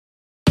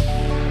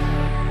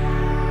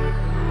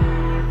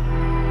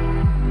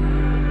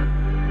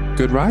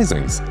Good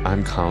Risings.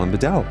 I'm Colin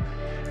Bedell.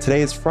 Today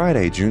is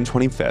Friday, June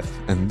 25th,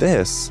 and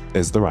this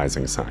is The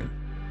Rising Sign.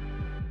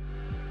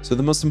 So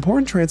the most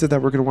important transit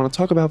that we're going to want to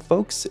talk about,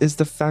 folks, is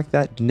the fact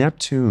that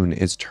Neptune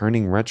is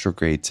turning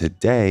retrograde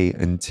today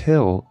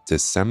until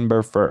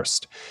December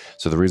 1st.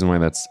 So the reason why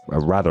that's a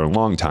rather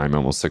long time,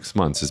 almost 6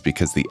 months, is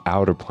because the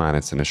outer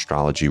planets in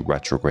astrology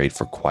retrograde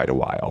for quite a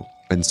while.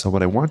 And so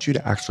what I want you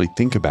to actually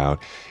think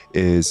about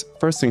is,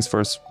 first things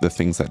first, the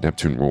things that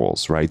Neptune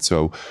rules, right?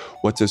 So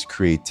what does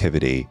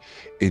creativity,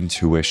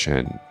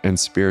 intuition, and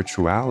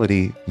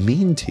spirituality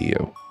mean to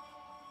you?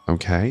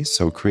 Okay,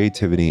 so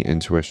creativity,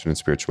 intuition, and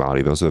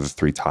spirituality, those are the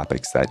three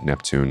topics that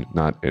Neptune,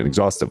 not an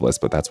exhaustive list,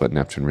 but that's what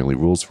Neptune really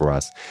rules for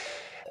us.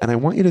 And I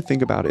want you to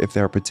think about if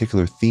there are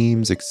particular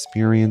themes,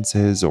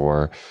 experiences,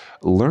 or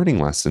learning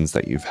lessons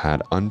that you've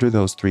had under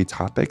those three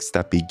topics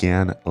that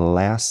began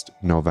last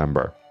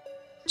November.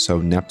 So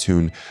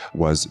Neptune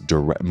was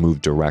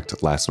moved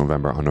direct last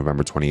November on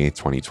November 28th,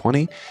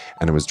 2020,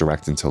 and it was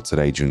direct until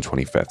today, June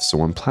 25th. So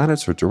when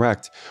planets are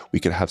direct, we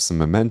could have some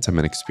momentum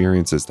and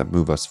experiences that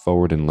move us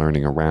forward in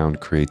learning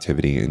around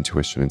creativity,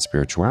 intuition, and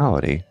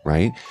spirituality,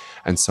 right?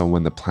 And so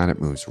when the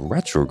planet moves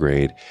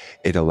retrograde,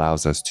 it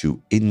allows us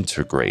to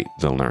integrate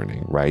the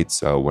learning, right?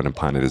 So when a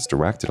planet is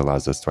direct, it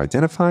allows us to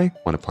identify.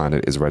 When a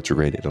planet is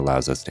retrograde, it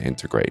allows us to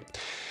integrate.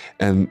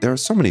 And there are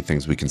so many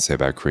things we can say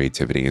about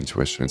creativity,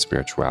 intuition, and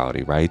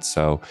spirituality, right?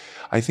 So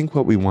I think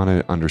what we want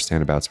to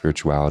understand about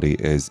spirituality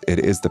is it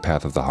is the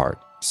path of the heart.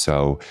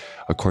 So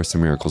A Course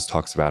in Miracles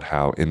talks about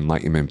how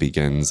enlightenment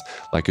begins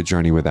like a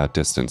journey without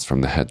distance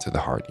from the head to the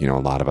heart. You know, a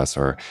lot of us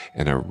are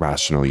in a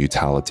rational,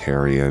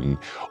 utilitarian,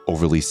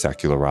 overly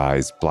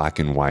secularized, black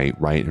and white,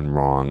 right and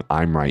wrong,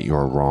 I'm right,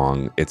 you're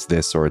wrong, it's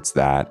this or it's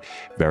that,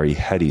 very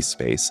heady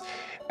space.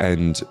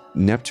 And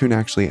Neptune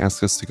actually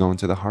asks us to go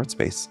into the heart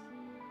space,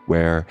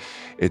 where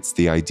it's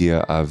the idea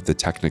of the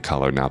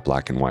technicolor, not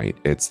black and white.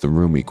 It's the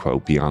Rumi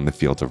quote, beyond the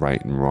field of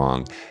right and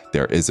wrong,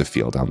 there is a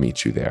field, I'll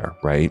meet you there,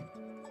 right?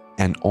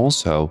 And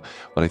also,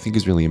 what I think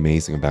is really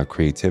amazing about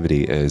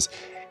creativity is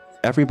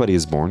everybody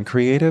is born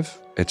creative.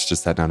 It's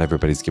just that not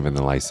everybody's given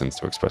the license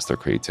to express their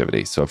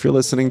creativity. So if you're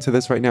listening to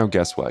this right now,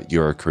 guess what?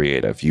 You're a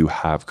creative. You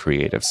have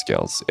creative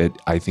skills. It,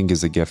 I think,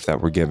 is a gift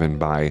that we're given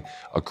by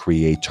a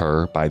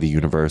creator, by the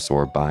universe,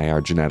 or by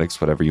our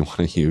genetics, whatever you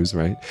want to use,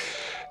 right?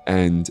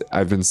 And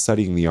I've been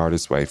studying the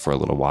artist way for a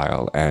little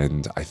while.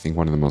 And I think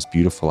one of the most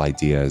beautiful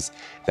ideas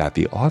that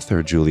the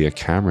author, Julia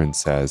Cameron,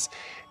 says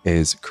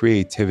is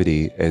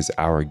creativity is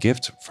our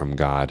gift from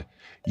God.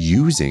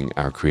 Using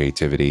our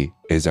creativity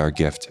is our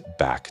gift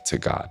back to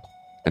God.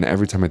 And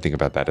every time I think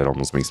about that, it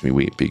almost makes me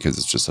weep because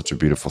it's just such a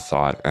beautiful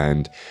thought.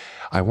 And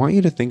I want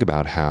you to think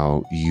about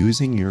how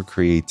using your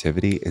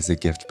creativity is a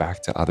gift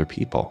back to other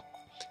people.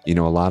 You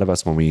know, a lot of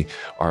us, when we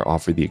are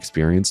offered the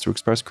experience to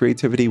express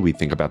creativity, we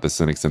think about the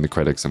cynics and the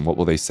critics and what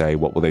will they say?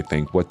 What will they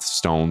think? What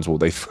stones will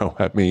they throw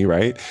at me,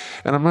 right?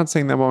 And I'm not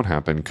saying that won't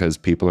happen because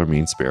people are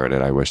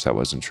mean-spirited. I wish that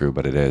wasn't true,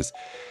 but it is.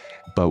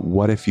 But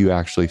what if you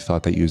actually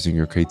thought that using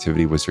your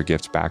creativity was your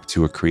gift back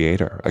to a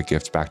creator, a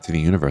gift back to the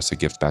universe, a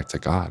gift back to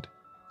God?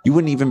 You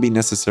wouldn't even be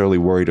necessarily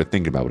worried or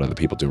thinking about what other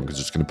people are doing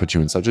because it's going to put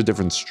you in such a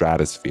different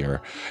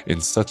stratosphere,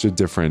 in such a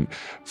different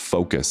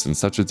focus, in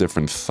such a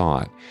different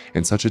thought,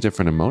 in such a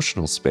different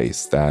emotional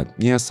space that,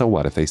 yeah, so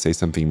what? If they say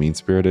something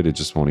mean-spirited, it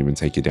just won't even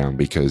take you down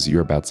because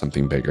you're about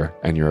something bigger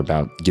and you're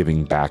about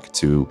giving back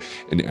to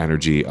an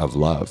energy of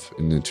love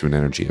and into an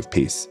energy of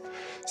peace.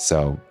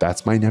 So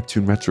that's my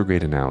Neptune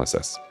retrograde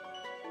analysis.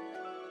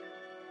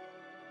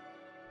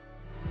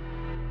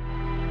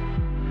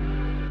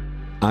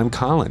 I'm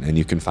Colin, and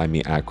you can find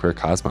me at Queer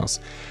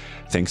Cosmos.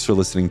 Thanks for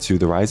listening to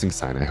The Rising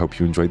Sign. I hope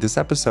you enjoyed this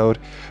episode.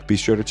 Be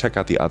sure to check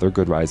out the other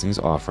Good Risings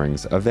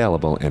offerings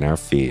available in our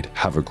feed.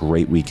 Have a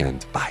great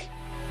weekend. Bye.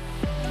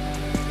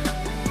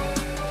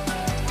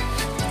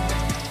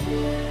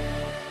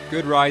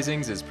 Good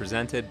Risings is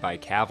presented by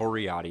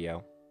Cavalry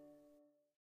Audio.